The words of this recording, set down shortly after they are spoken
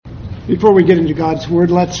Before we get into God's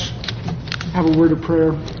Word, let's have a word of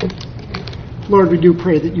prayer. Lord, we do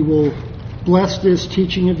pray that you will bless this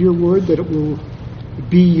teaching of your Word, that it will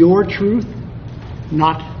be your truth,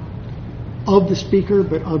 not of the speaker,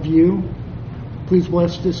 but of you. Please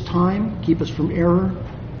bless this time, keep us from error,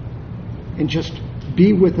 and just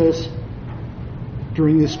be with us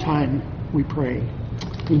during this time, we pray.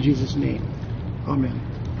 In Jesus' name, amen.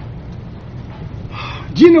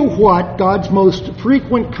 Do you know what God's most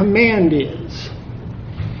frequent command is?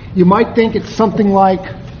 You might think it's something like,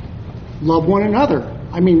 love one another.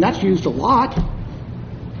 I mean, that's used a lot,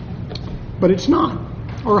 but it's not.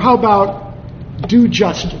 Or how about do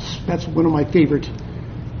justice? That's one of my favorite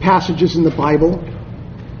passages in the Bible.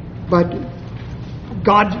 But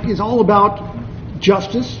God is all about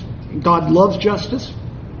justice. God loves justice.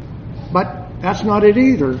 But that's not it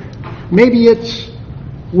either. Maybe it's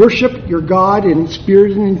worship your God in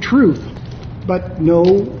spirit and in truth. But no,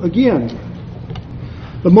 again.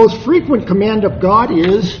 The most frequent command of God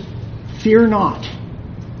is, fear not.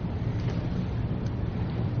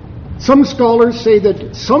 Some scholars say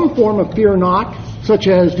that some form of fear not, such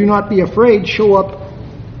as do not be afraid, show up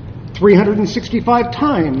 365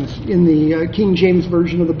 times in the King James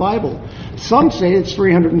Version of the Bible. Some say it's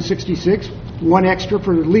 366, one extra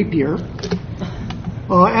for the leap year.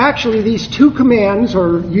 Actually, these two commands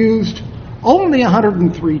are used only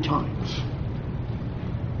 103 times.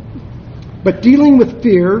 But dealing with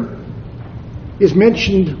fear is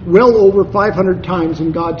mentioned well over 500 times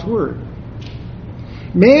in God's Word.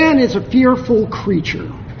 Man is a fearful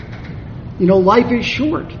creature. You know, life is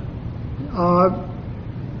short.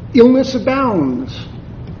 Illness abounds.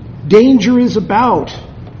 Danger is about.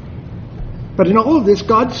 But in all of this,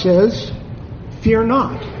 God says, fear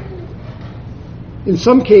not. In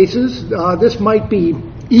some cases, this might be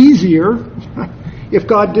easier if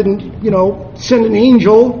God didn't, send an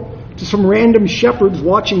angel to some random shepherds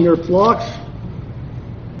watching their flocks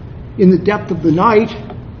in the depth of the night,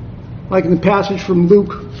 like in the passage from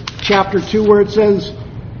Luke chapter 2 where it says,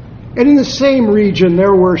 and in the same region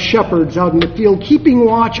there were shepherds out in the field keeping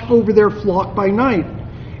watch over their flock by night.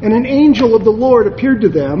 And an angel of the Lord appeared to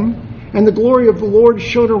them, and the glory of the Lord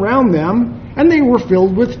shone around them, and they were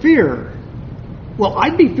filled with fear. Well,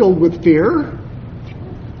 I'd be filled with fear.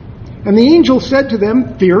 And the angel said to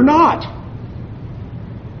them, fear not.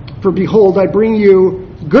 For behold, I bring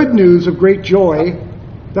you good news of great joy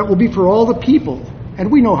that will be for all the people.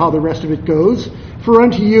 And we know how the rest of it goes. For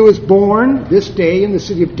unto you is born this day in the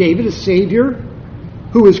city of David a Savior,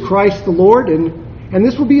 who is Christ the Lord. And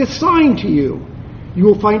this will be a sign to you. You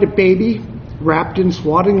will find a baby wrapped in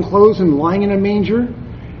swaddling clothes and lying in a manger.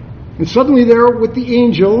 And suddenly there with the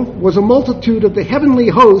angel was a multitude of the heavenly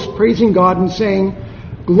host praising God and saying,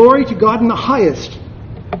 glory to God in the highest,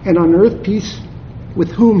 and on earth peace with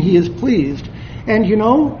whom he is pleased. And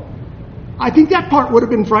I think that part would have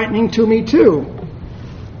been frightening to me too.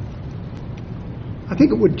 I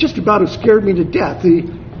think it would just about have scared me to death. The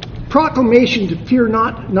proclamation to fear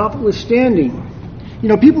not, notwithstanding.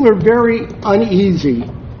 People are very uneasy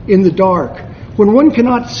in the dark. When one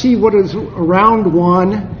cannot see what is around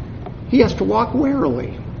one, he has to walk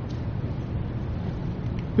warily.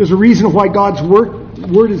 There's a reason why God's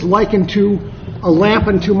word is likened to a lamp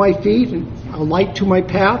unto my feet and a light to my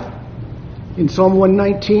path in Psalm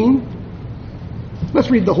 119. Let's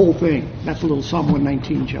read the whole thing. That's a little Psalm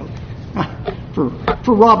 119 joke.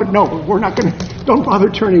 For Robin, no, we're not going to, don't bother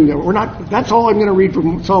turning there. That's all I'm going to read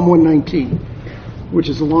from Psalm 119, which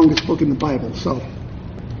is the longest book in the Bible. So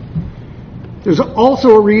there's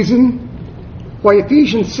also a reason why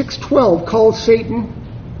Ephesians 6:12 calls Satan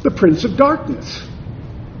the prince of darkness.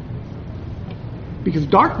 Because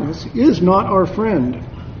darkness is not our friend.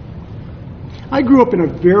 I grew up in a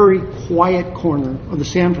very quiet corner of the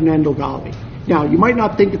San Fernando Valley. Now, you might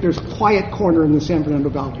not think that there's a quiet corner in the San Fernando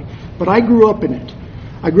Valley, but I grew up in it.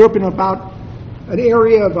 I grew up in about an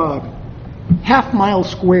area of a half-mile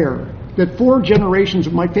square that 4 generations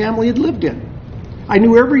of my family had lived in. I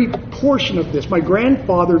knew every portion of this. My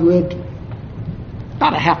grandfather lived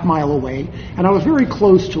about a half mile away, and I was very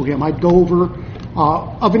close to him. I'd go over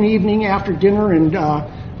of an evening after dinner and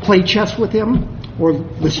play chess with him, or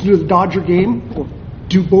listen to the Dodger game, or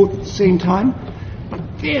do both at the same time. But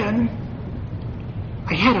then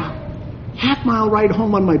I had a half-mile ride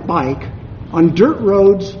home on my bike on dirt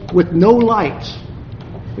roads with no lights.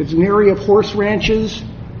 It's an area of horse ranches.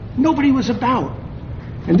 Nobody was about.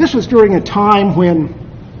 And this was during a time when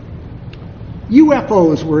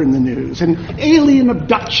UFOs were in the news and alien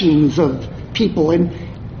abductions of people, and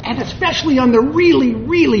especially on the really,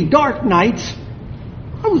 really dark nights,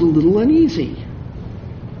 I was a little uneasy.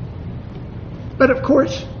 But of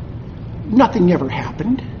course, nothing ever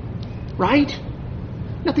happened, right?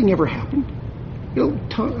 Nothing ever happened,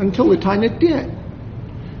 until the time it did.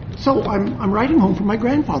 So I'm riding home from my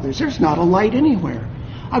grandfather's. There's not a light anywhere.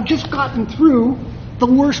 I've just gotten through the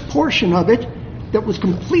worst portion of it that was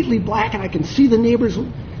completely black, and I can see the neighbors'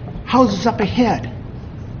 houses up ahead.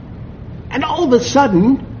 And all of a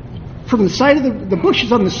sudden, from the side of the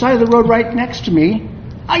bushes on the side of the road right next to me,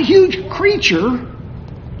 a huge creature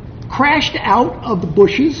crashed out of the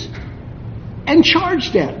bushes and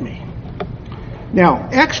charged at me. Now,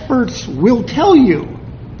 experts will tell you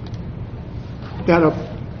that a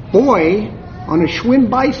boy on a Schwinn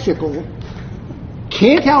bicycle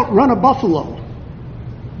can't outrun a buffalo,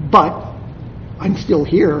 but I'm still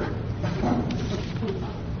here.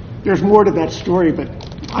 There's more to that story, but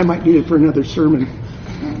I might need it for another sermon.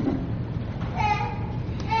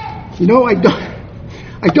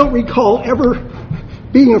 I don't recall ever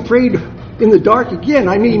being afraid in the dark again.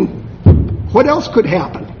 I mean, what else could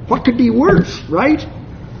happen? What could be worse, right?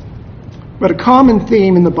 But a common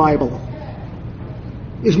theme in the Bible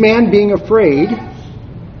is man being afraid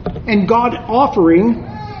and God offering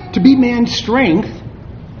to be man's strength,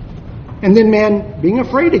 and then man being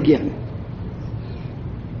afraid again.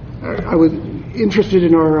 I was interested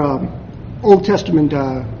in our Old Testament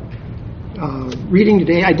reading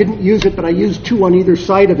today. I didn't use it, but I used two on either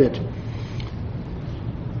side of it.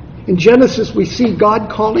 In Genesis, we see God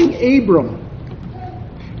calling Abram.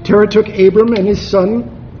 Terah took Abram and his son,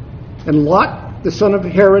 and Lot, the son of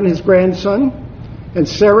Haran, his grandson, and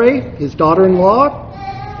Sarai, his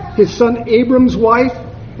daughter-in-law, his son Abram's wife,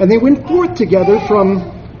 and they went forth together from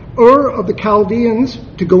Ur of the Chaldeans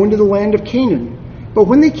to go into the land of Canaan. But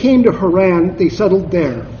when they came to Haran, they settled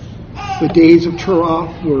there. The days of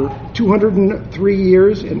Terah were 203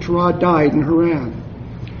 years, and Terah died in Haran.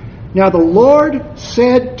 Now the Lord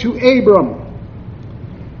said to Abram,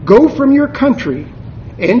 "Go from your country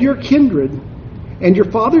and your kindred and your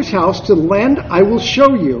father's house to the land I will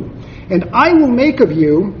show you, and I will make of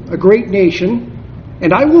you a great nation,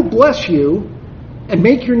 and I will bless you and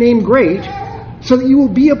make your name great, so that you will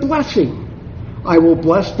be a blessing. I will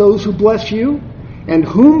bless those who bless you, and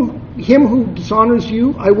him who dishonors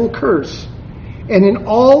you I will curse. And in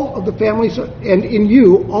all of the families, and in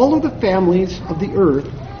you all of the families of the earth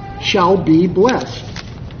shall be blessed."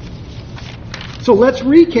 So let's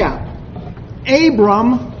recap.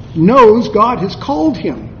 Abram knows God has called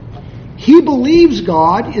him. He believes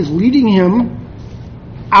God is leading him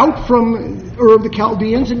out from Ur of the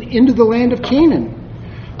Chaldeans and into the land of Canaan.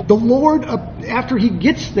 The Lord, after he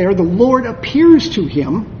gets there, the Lord appears to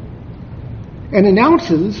him and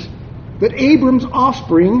announces that Abram's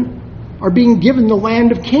offspring are being given the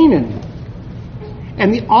land of Canaan.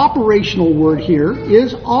 And the operational word here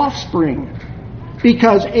is offspring,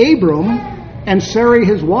 because Abram and Sarai,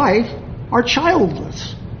 his wife, are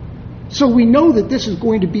childless. So we know that this is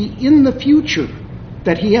going to be in the future,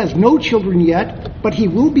 that he has no children yet, but he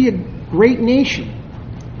will be a great nation.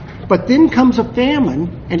 But then comes a famine,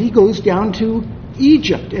 and he goes down to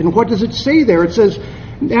Egypt. And what does it say there? It says,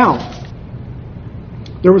 "Now,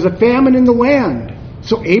 there was a famine in the land,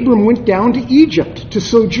 so Abram went down to Egypt to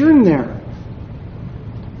sojourn there,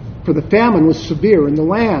 for the famine was severe in the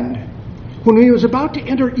land. When he was about to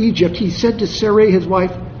enter Egypt, he said to Sarai, his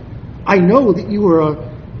wife, 'I know that you are a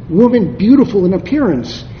woman beautiful in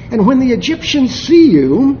appearance, and when the Egyptians see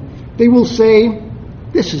you, they will say,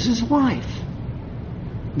 "This is his wife."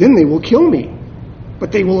 Then they will kill me,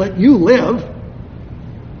 but they will let you live.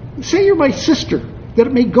 Say you're my sister, that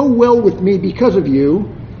it may go well with me because of you,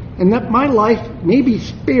 and that my life may be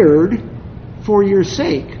spared for your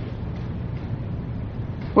sake."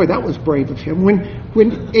 Boy, that was brave of him. When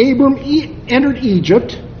Abram entered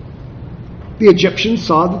Egypt, the Egyptians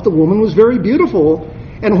saw that the woman was very beautiful,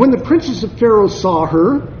 and when the princes of Pharaoh saw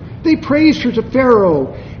her, they praised her to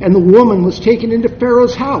Pharaoh, and the woman was taken into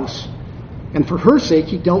Pharaoh's house. And for her sake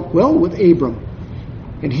he dealt well with Abram.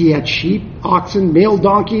 And he had sheep, oxen, male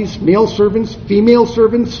donkeys, male servants,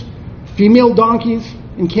 female donkeys,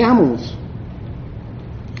 and camels.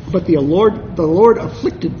 But the Lord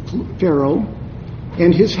afflicted Pharaoh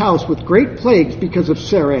and his house with great plagues because of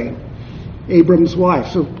Sarai, Abram's wife.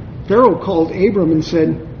 So Pharaoh called Abram and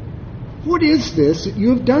said, "What is this that you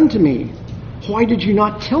have done to me? Why did you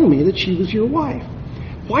not tell me that she was your wife?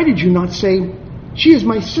 Why did you not say, 'She is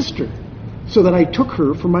my sister,' so that I took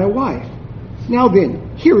her for my wife? Now then,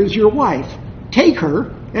 here is your wife. Take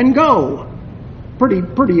her and go."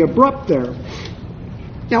 Pretty abrupt there.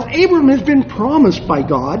 Now, Abram has been promised by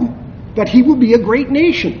God that he will be a great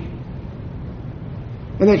nation,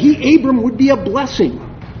 and that Abram would be a blessing.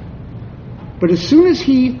 But as soon as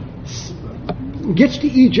he gets to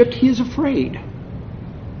Egypt, he is afraid.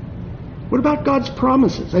 What about God's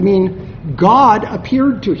promises? I mean, God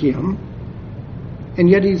appeared to him, and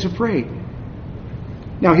yet he's afraid.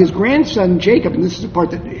 Now, his grandson Jacob, and this is the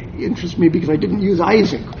part that interests me because I didn't use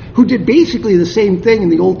Isaac, who did basically the same thing in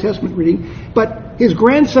the Old Testament reading, but his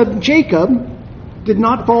grandson Jacob did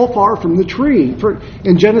not fall far from the tree.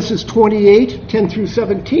 In Genesis 28, 10 through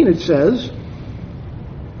 17, it says,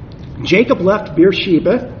 Jacob left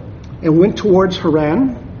Beersheba and went towards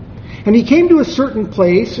Haran, and he came to a certain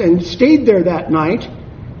place and stayed there that night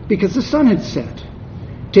because the sun had set.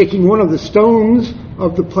 Taking one of the stones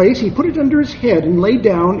of the place, he put it under his head and lay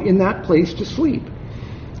down in that place to sleep.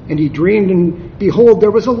 And he dreamed, and behold,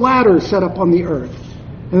 there was a ladder set up on the earth,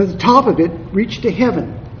 and at the top of it reached to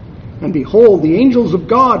heaven. And behold, the angels of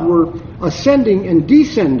God were ascending and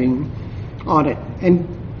descending on it.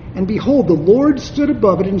 And behold, the Lord stood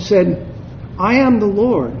above it and said, I am the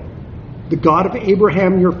Lord, the God of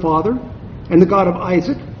Abraham your father, and the God of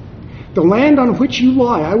Isaac. The land on which you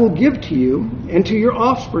lie I will give to you and to your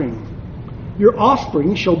offspring. Your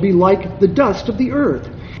offspring shall be like the dust of the earth,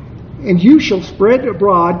 and you shall spread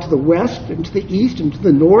abroad to the west and to the east and to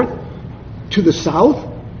the north, to the south.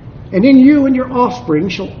 And in you and your offspring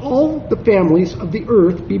shall all the families of the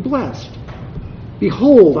earth be blessed.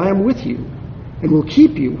 Behold, I am with you, and will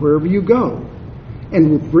keep you wherever you go,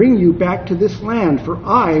 and will bring you back to this land, for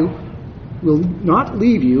I will not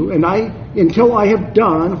leave you until I have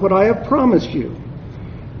done what I have promised you.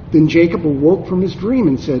 Then Jacob awoke from his dream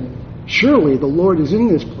and said, Surely the Lord is in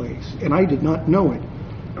this place, and I did not know it.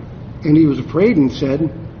 And he was afraid and said,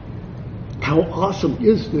 How awesome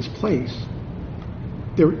is this place!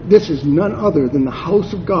 This is none other than the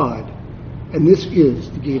house of God, and this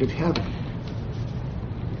is the gate of heaven.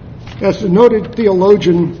 As the noted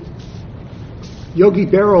theologian Yogi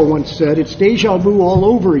Berra once said, it's deja vu all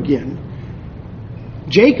over again.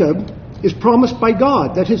 Jacob is promised by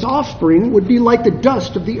God that his offspring would be like the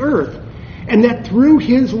dust of the earth, and that through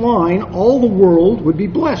his line all the world would be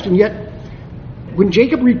blessed. And yet, when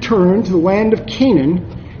Jacob returned to the land of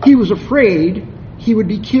Canaan, he was afraid he would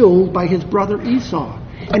be killed by his brother Esau.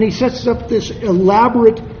 And he sets up this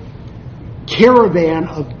elaborate caravan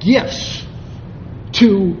of gifts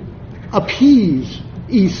to appease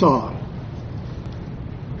Esau.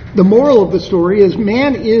 The moral of the story is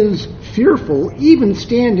man is fearful even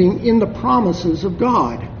standing in the promises of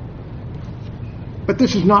God. But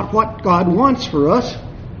this is not what God wants for us.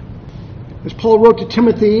 As Paul wrote to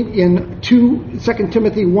Timothy in 2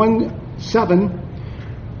 Timothy 1:7,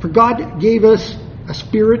 for God gave us a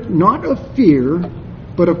spirit not of fear,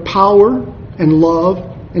 but of power and love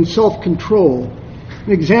and self-control.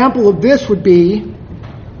 An example of this would be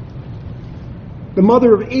the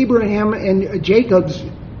mother of Abraham and Jacob's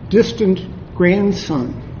distant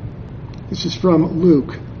grandson. This is from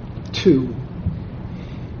Luke 2.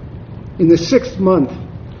 In the 6th month,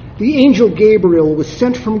 the angel Gabriel was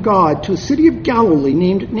sent from God to a city of Galilee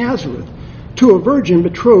named Nazareth, to a virgin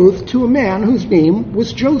betrothed to a man whose name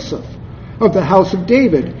was Joseph, of the house of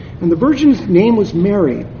David, and the virgin's name was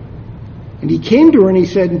Mary. And he came to her and he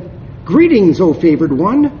said, Greetings, O favored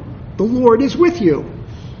one, the Lord is with you.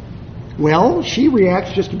 Well, she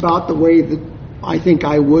reacts just about the way that I think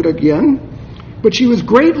I would again, but she was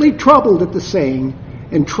greatly troubled at the saying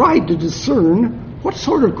and tried to discern what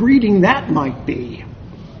sort of greeting that might be.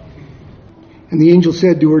 And the angel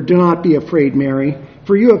said to her, Do not be afraid, Mary,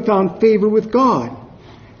 for you have found favor with God.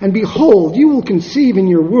 And behold, you will conceive in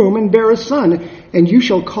your womb and bear a son, and you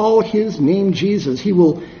shall call his name Jesus. He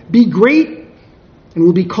will be great and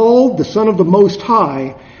will be called the Son of the Most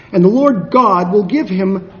High. And the Lord God will give to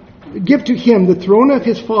him the throne of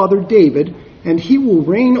his father David, and he will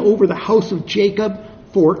reign over the house of Jacob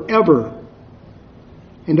forever.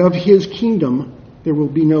 And of his kingdom there will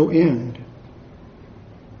be no end.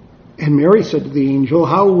 And Mary said to the angel,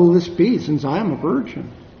 How will this be, since I am a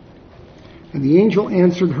virgin? And the angel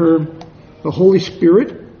answered her, The Holy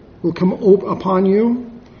Spirit will come upon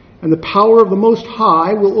you, and the power of the Most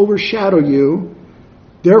High will overshadow you.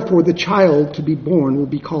 Therefore the child to be born will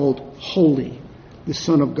be called Holy, the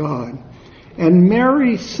Son of God. And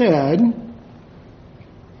Mary said,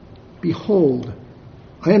 Behold,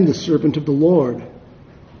 I am the servant of the Lord.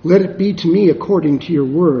 Let it be to me according to your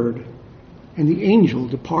word. And the angel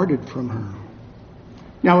departed from her.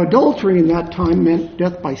 Now, adultery in that time meant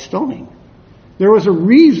death by stoning. There was a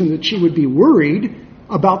reason that she would be worried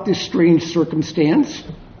about this strange circumstance.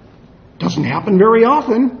 Doesn't happen very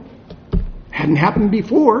often. Hadn't happened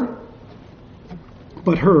before.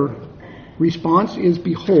 But her response is,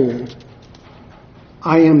 Behold,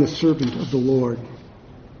 I am the servant of the Lord.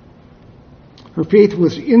 Her faith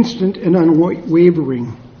was instant and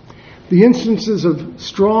unwavering. The instances of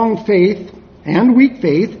strong faith and weak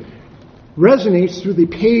faith resonates through the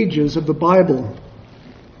pages of the Bible.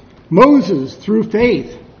 Moses, through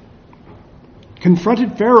faith,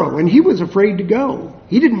 confronted Pharaoh, and he was afraid to go.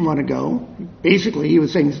 He didn't want to go. Basically, he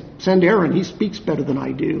was saying, send Aaron. He speaks better than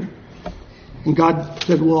I do. And God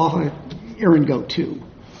said, well, I'll have Aaron go too.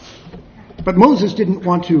 But Moses didn't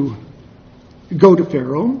want to go to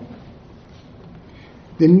Pharaoh.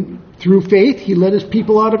 Then, through faith, he led his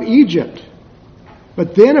people out of Egypt.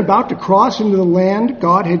 But then, about to cross into the land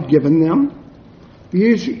God had given them, the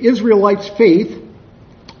Israelites' faith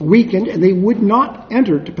weakened, and they would not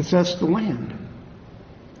enter to possess the land.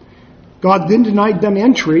 God then denied them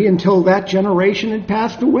entry until that generation had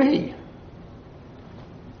passed away.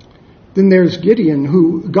 Then there's Gideon,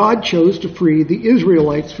 who God chose to free the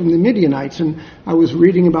Israelites from the Midianites. And I was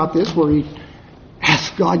reading about this where he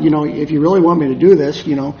asked God, if you really want me to do this,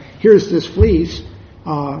 here's this fleece,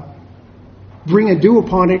 bring a dew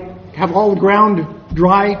upon it, have all the ground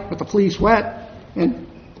dry but the fleece wet. And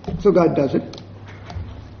so God does it.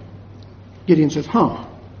 Gideon says,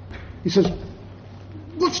 He says,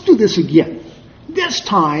 let's do this again. This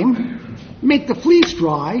time, make the fleece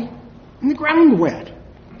dry and the ground wet.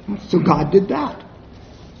 So God did that.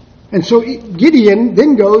 And so Gideon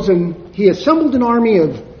then goes and he assembled an army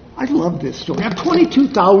of, I love this story, of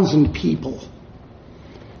 22,000 people.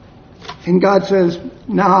 And God says,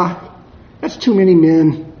 nah, that's too many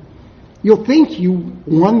men. You'll think you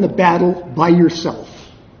won the battle by yourself.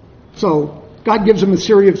 So God gives him a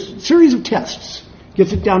series of tests.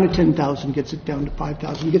 Gets it down to 10,000, gets it down to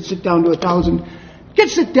 5,000, gets it down to 1,000,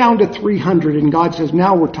 gets it down to 300, and God says,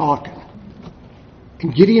 now we're talking.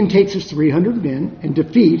 And Gideon takes his 300 men and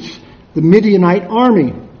defeats the Midianite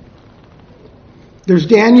army. There's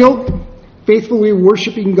Daniel, faithfully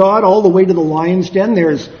worshiping God all the way to the lion's den.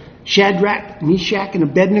 There's Shadrach, Meshach, and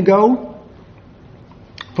Abednego,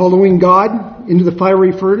 following God into the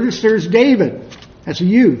fiery furnace. There's David, as a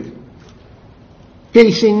youth,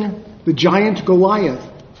 facing the giant Goliath,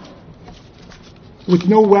 with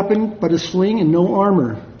no weapon but a sling and no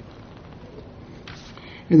armor.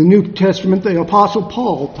 In the New Testament, the Apostle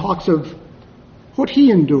Paul talks of what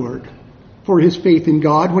he endured for his faith in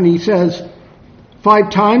God when he says,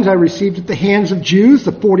 5 times I received at the hands of Jews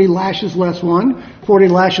the 40 lashes less one. 40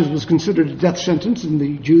 lashes was considered a death sentence, and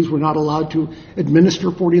the Jews were not allowed to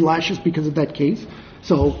administer 40 lashes because of that case.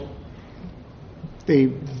 So they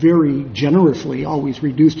very generously always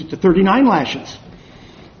reduced it to 39 lashes.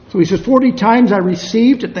 So he says, 40 times I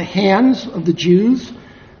received at the hands of the Jews,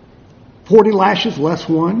 40 lashes less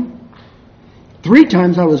one. 3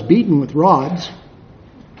 times I was beaten with rods.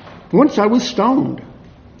 Once I was stoned.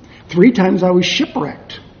 3 times I was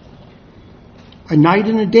shipwrecked. A night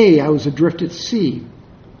and a day I was adrift at sea.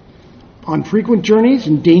 On frequent journeys,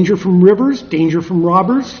 in danger from rivers, danger from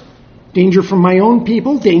robbers, danger from my own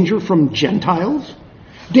people, danger from Gentiles,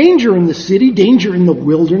 danger in the city, danger in the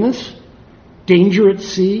wilderness, danger at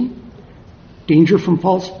sea, danger from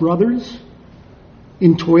false brothers,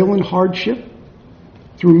 in toil and hardship,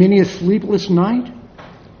 through many a sleepless night,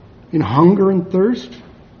 in hunger and thirst,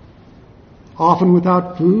 often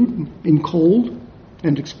without food, in cold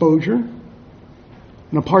and exposure.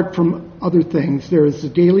 And apart from other things, there is the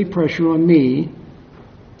daily pressure on me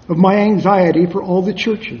of my anxiety for all the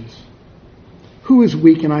churches. Who is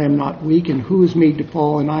weak and I am not weak, and who is made to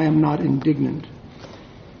fall and I am not indignant?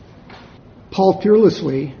 Paul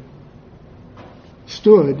fearlessly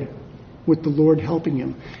stood with the Lord helping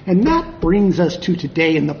him. And that brings us to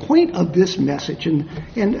today and the point of this message.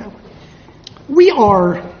 And we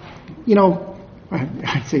are,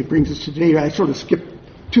 I say it brings us to today. I sort of skipped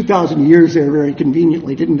 2,000 years there very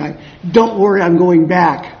conveniently, didn't I? Don't worry, I'm going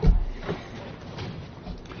back.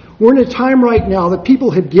 We're in a time right now that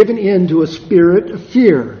people have given in to a spirit of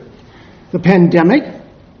fear. The pandemic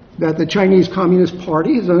that the Chinese Communist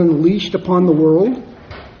Party has unleashed upon the world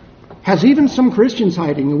has even some Christians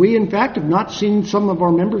hiding. We, in fact, have not seen some of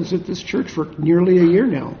our members at this church for nearly a year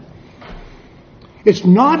now. It's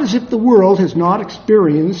not as if the world has not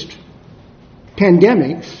experienced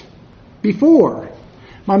pandemics before.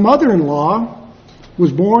 My mother-in-law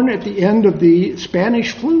was born at the end of the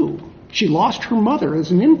Spanish flu. She lost her mother as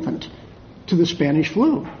an infant to the Spanish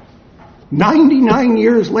flu. 99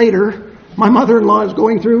 years later, my mother-in-law is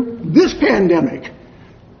going through this pandemic.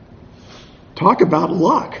 Talk about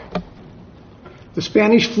luck. The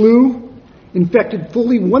Spanish flu infected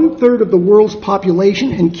fully 1/3 of the world's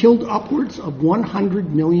population and killed upwards of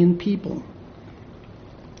 100 million people.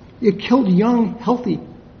 It killed young, healthy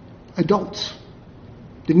adults.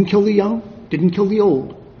 Didn't kill the young, didn't kill the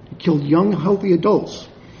old. It killed young, healthy adults.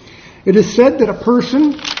 It is said that a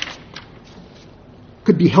person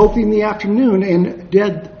could be healthy in the afternoon and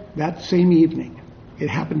dead that same evening. It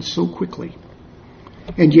happened so quickly.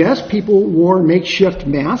 And yes, people wore makeshift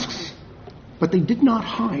masks, but they did not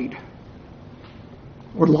hide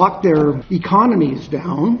or lock their economies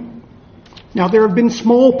down. Now, there have been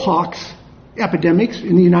smallpox epidemics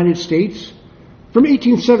in the United States. From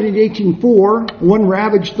 1870 to 1804, one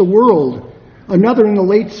ravaged the world. Another in the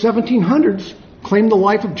late 1700s claimed the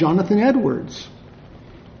life of Jonathan Edwards.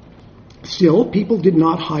 Still, people did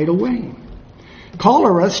not hide away.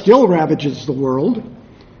 Cholera still ravages the world,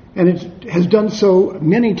 and it has done so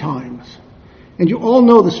many times. And you all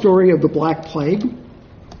know the story of the Black Plague.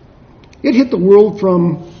 It hit the world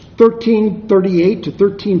from 1338 to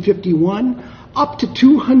 1351. Up to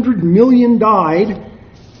 200 million died,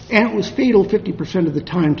 and it was fatal 50% of the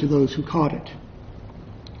time to those who caught it.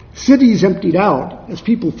 Cities emptied out as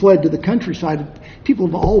people fled to the countryside. People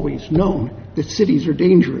have always known that cities are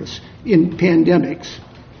dangerous in pandemics.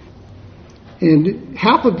 And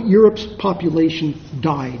half of Europe's population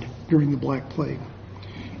died during the Black Plague.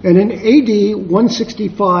 And in AD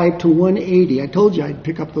 165 to 180, I told you I'd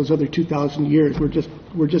pick up those other 2,000 years.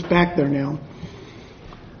 We're just back there now.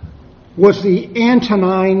 Was the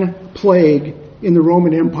Antonine Plague in the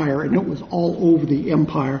Roman Empire, and it was all over the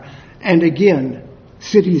empire. And again,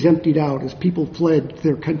 cities emptied out as people fled to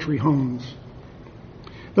their country homes.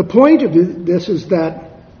 The point of this is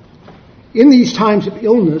that in these times of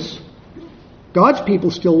illness, God's people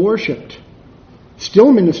still worshipped,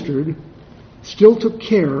 still ministered, still took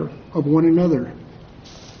care of one another.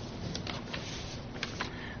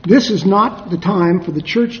 This is not the time for the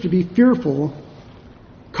church to be fearful,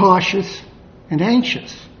 cautious, and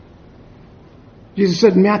anxious. Jesus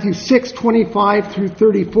said in Matthew 6:25 through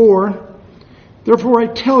 34, "Therefore I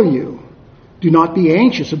tell you, do not be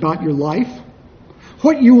anxious about your life,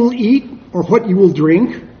 what you will eat or what you will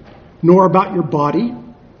drink, nor about your body,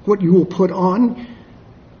 what you will put on.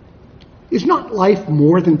 Is not life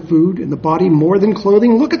more than food, and the body more than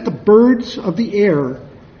clothing? Look at the birds of the air.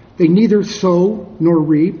 They neither sow nor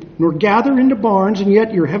reap, nor gather into barns, and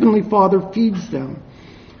yet your heavenly Father feeds them.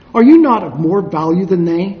 Are you not of more value than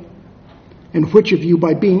they? And which of you,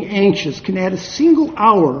 by being anxious, can add a single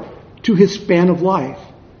hour to his span of life?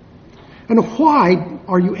 And why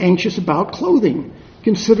are you anxious about clothing?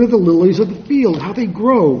 Consider the lilies of the field, how they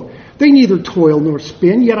grow. They neither toil nor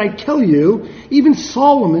spin, yet I tell you, even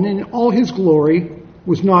Solomon in all his glory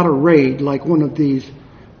was not arrayed like one of these.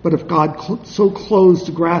 But if God so clothes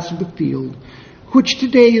the grass of the field, which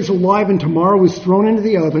today is alive and tomorrow is thrown into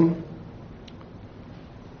the oven,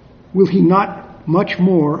 will he not much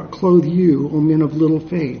more clothe you, O men of little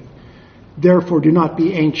faith? Therefore do not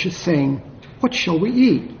be anxious, saying, what shall we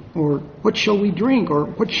eat? Or what shall we drink? Or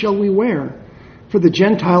what shall we wear? For the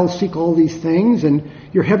Gentiles seek all these things, and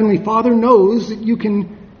your heavenly Father knows that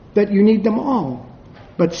you need them all.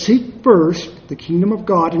 But seek first the kingdom of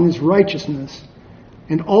God and his righteousness,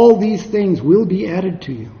 and all these things will be added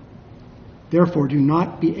to you. Therefore do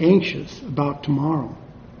not be anxious about tomorrow.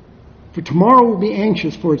 For tomorrow will be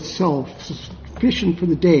anxious for itself. Sufficient for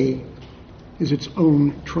the day is its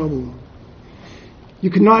own trouble. You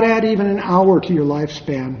cannot add even an hour to your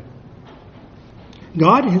lifespan.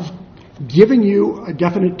 God has given you a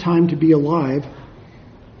definite time to be alive.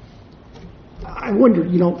 I wonder,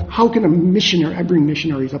 how can a missionary, I bring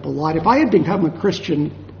missionaries up a lot. If I had become a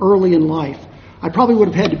Christian early in life, I probably would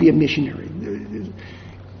have had to be a missionary.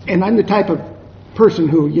 And I'm the type of person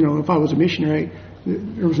who, if I was a missionary,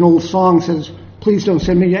 there was an old song that says, please don't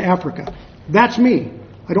send me to Africa. That's me.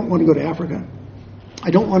 I don't want to go to Africa.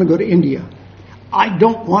 I don't want to go to India. I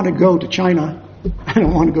don't want to go to China. I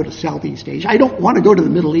don't want to go to Southeast Asia. I don't want to go to the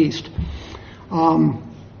Middle East.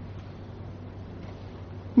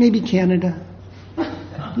 Maybe Canada.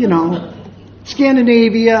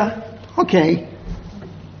 Scandinavia. Okay.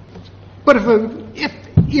 But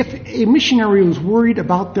if a missionary was worried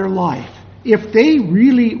about their life, if they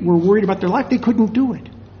really were worried about their life, they couldn't do it.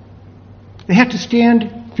 They had to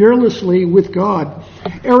stand fearlessly with God.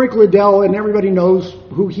 Eric Liddell, and everybody knows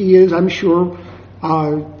who he is, I'm sure.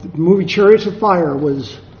 The movie Chariots of Fire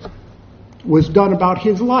was done about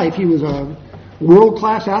his life. He was a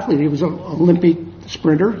world-class athlete. He was an Olympic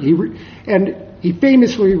sprinter. He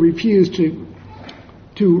famously refused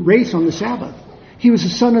to race on the Sabbath. He was the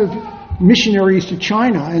son of missionaries to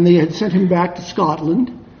China, and they had sent him back to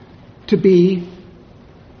Scotland to be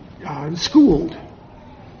schooled.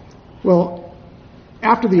 Well,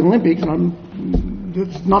 after the Olympics, and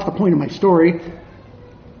that's not the point of my story,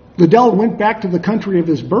 Liddell went back to the country of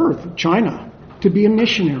his birth, China, to be a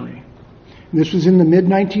missionary. This was in the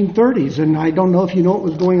mid-1930s, and I don't know if you know what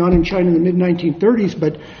was going on in China in the mid-1930s,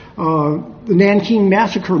 but the Nanking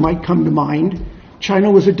Massacre might come to mind.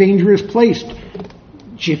 China was a dangerous place.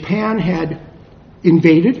 Japan had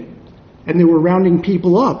invaded, and they were rounding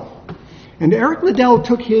people up. And Eric Liddell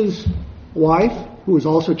took his wife, who was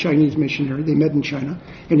also a Chinese missionary, they met in China,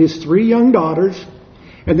 and his 3 young daughters,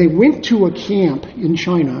 and they went to a camp in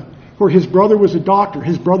China where his brother was a doctor.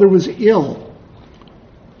 His brother was ill.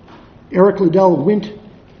 Eric Liddell went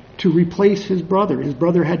to replace his brother. His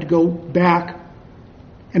brother had to go back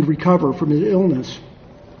and recover from his illness.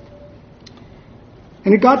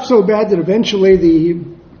 And it got so bad that eventually the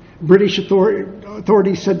British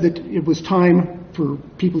authorities said that it was time for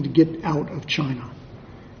people to get out of China.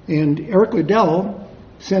 And Eric Liddell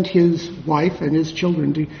sent his wife and his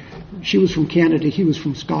children she was from Canada, he was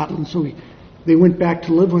from Scotland, so they went back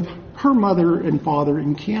to live with her mother and father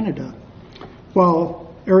in Canada,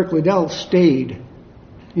 while Eric Liddell stayed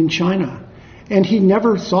in China. And he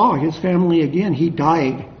never saw his family again. He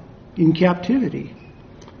died in captivity.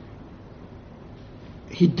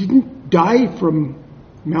 He didn't die from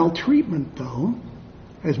maltreatment, though,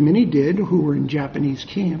 as many did who were in Japanese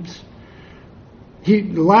camps. The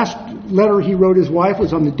last letter he wrote his wife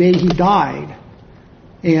was on the day he died,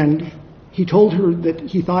 and he told her that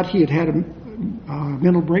he thought he had had a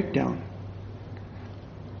mental breakdown.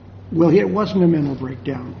 Well, it wasn't a mental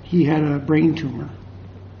breakdown. He had a brain tumor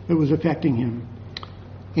that was affecting him,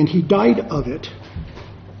 and he died of it.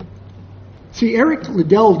 See, Eric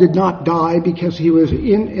Liddell did not die because he was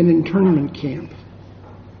in an internment camp.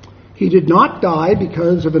 He did not die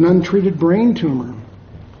because of an untreated brain tumor.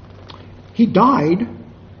 He died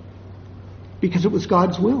because it was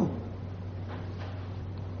God's will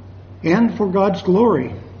and for God's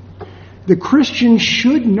glory. The Christian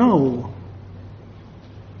should know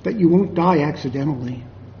that you won't die accidentally.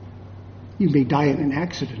 You may die in an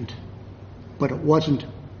accident, but it wasn't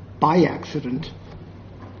by accident.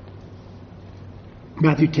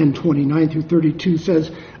 Matthew 10:29-32 says,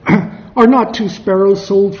 "Are not 2 sparrows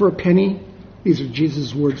sold for a penny?" These are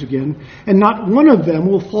Jesus' words again. "And not one of them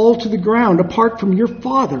will fall to the ground apart from your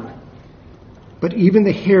Father. But even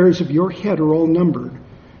the hairs of your head are all numbered.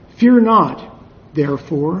 Fear not,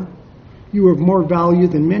 therefore, you are of more value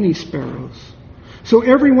than many sparrows. So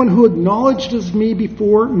everyone who acknowledges me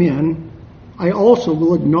before men, I also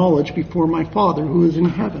will acknowledge before my Father who is in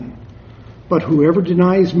heaven. But whoever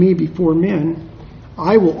denies me before men,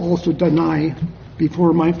 I will also deny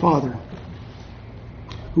before my Father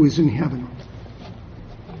who is in heaven."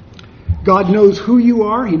 God knows who you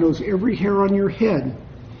are. He knows every hair on your head.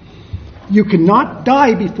 You cannot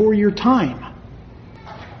die before your time.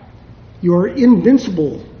 You are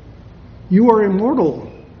invincible. You are immortal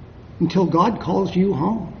until God calls you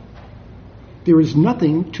home. There is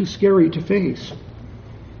nothing too scary to face.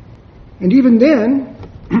 And even then,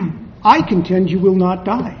 I contend you will not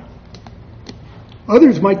die.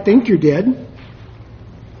 Others might think you're dead.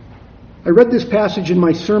 I read this passage in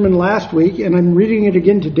my sermon last week, and I'm reading it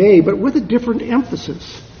again today, but with a different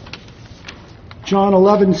emphasis. John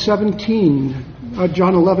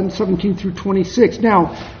 11:17-26.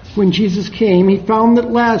 Now, when Jesus came, he found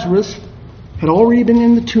that Lazarus had already been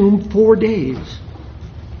in the tomb 4 days.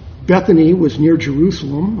 Bethany was near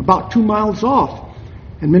Jerusalem, about 2 miles off,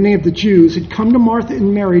 and many of the Jews had come to Martha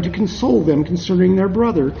and Mary to console them concerning their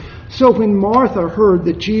brother. So when Martha heard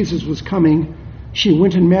that Jesus was coming, she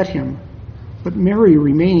went and met him. But Mary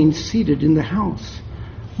remained seated in the house.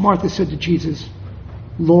 Martha said to Jesus,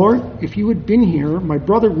 "Lord, if you had been here, my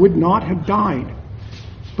brother would not have died.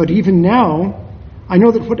 But even now, I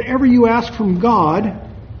know that whatever you ask from God,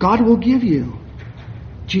 God will give you."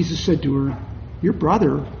 Jesus said to her, "Your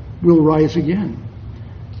brother will rise again."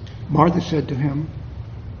 Martha said to him,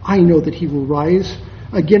 "I know that he will rise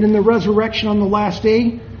again in the resurrection on the last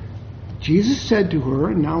day." Jesus said to her,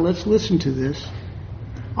 and now let's listen to this,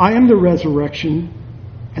 "I am the resurrection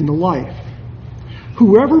and the life.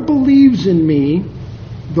 Whoever believes in me,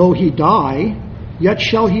 though he die, yet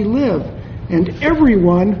shall he live. And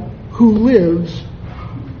everyone who lives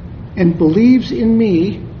and believes in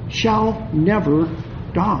me shall never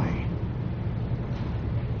die."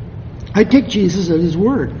 I take Jesus at his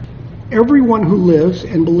word. Everyone who lives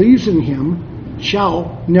and believes in him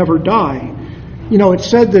shall never die. You know, it's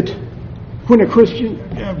said that when a Christian,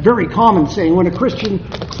 a very common saying, when a Christian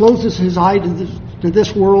closes his eye to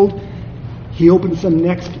this world, he opens them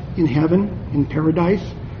next in heaven, in paradise.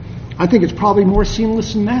 I think it's probably more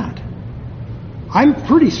seamless than that. I'm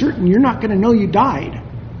pretty certain you're not going to know you died,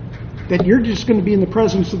 that you're just going to be in the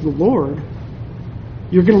presence of the Lord.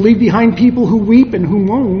 You're going to leave behind people who weep and who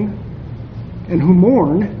moan and who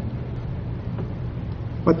mourn,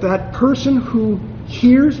 But that person who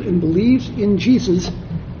hears and believes in Jesus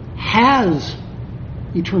has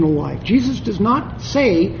eternal life. Jesus does not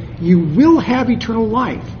say you will have eternal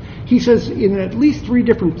life. He says in at least 3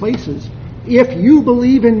 different places, if you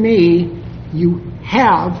believe in me, you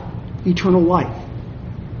have eternal life.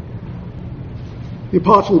 The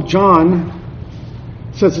Apostle John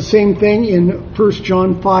says the same thing in 1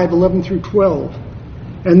 John 5:11 through 12.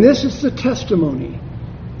 And this is the testimony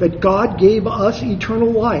that God gave us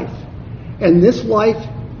eternal life, and this life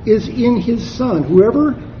is in his Son.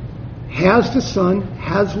 Whoever has the Son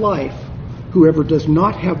has life. Whoever does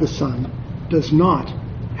not have the Son does not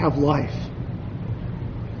have life.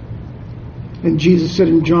 And Jesus said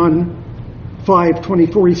in John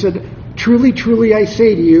 5:24, he said, truly, truly, I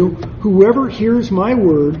say to you, whoever hears my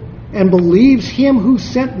word and believes him who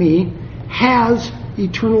sent me has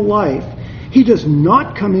eternal life. He does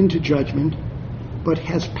not come into judgment, but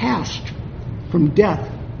has passed from death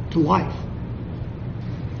to life.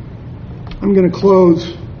 I'm going to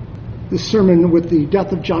close this sermon with the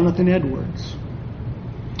death of Jonathan Edwards.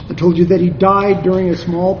 I told you that he died during a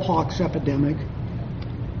smallpox epidemic.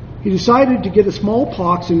 He decided to get a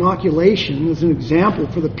smallpox inoculation as an example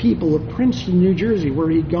for the people of Princeton, New Jersey, where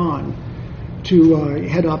he'd gone to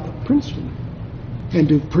head up Princeton and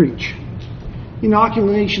to preach.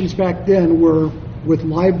 Inoculations back then were with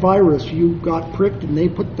live virus. You got pricked and they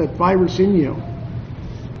put that virus in you.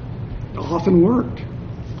 It often worked.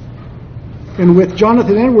 And with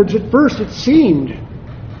Jonathan Edwards, at first it seemed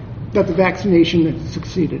that the vaccination had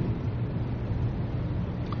succeeded.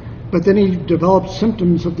 But then he developed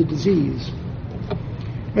symptoms of the disease.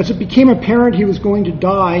 As it became apparent he was going to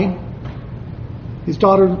die, his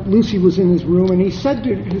daughter Lucy was in his room, and he said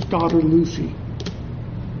to his daughter Lucy,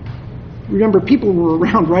 remember, people were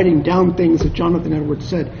around writing down things that Jonathan Edwards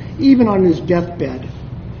said, even on his deathbed.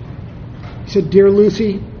 He said, "Dear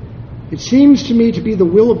Lucy, it seems to me to be the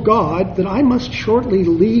will of God that I must shortly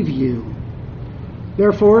leave you.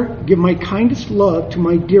 Therefore, give my kindest love to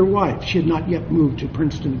my dear wife." She had not yet moved to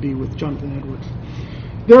Princeton to be with Jonathan Edwards.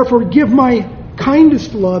 "Therefore, give my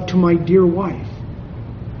kindest love to my dear wife.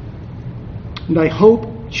 And I hope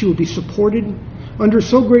she will be supported under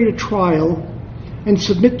so great a trial and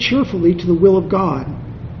submit cheerfully to the will of God.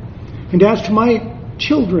 And as to my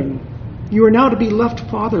children, you are now to be left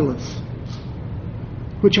fatherless,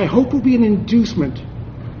 which I hope will be an inducement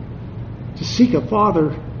to seek a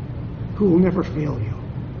father who will never fail you."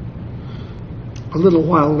 A little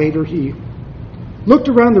while later, he looked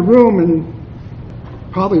around the room and,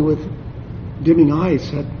 probably with dimming eyes,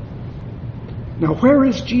 said, "Now where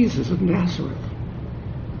is Jesus of Nazareth,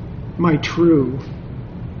 my true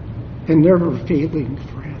and never failing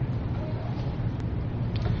friend?"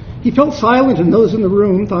 He fell silent, and those in the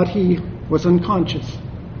room thought he was unconscious,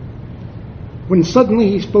 when suddenly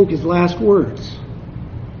he spoke his last words: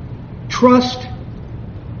 "Trust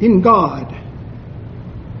in God,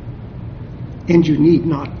 and you need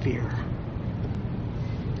not fear."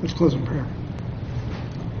 Let's close in prayer.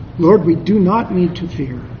 Lord, we do not need to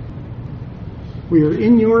fear. We are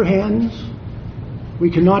in your hands. We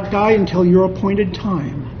cannot die until your appointed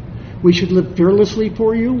time. We should live fearlessly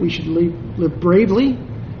for you. We should live bravely.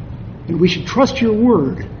 And we should trust your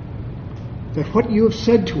word that what you have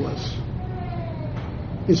said to us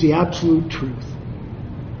is the absolute truth.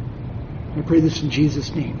 I pray this in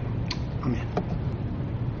Jesus' name. Amen.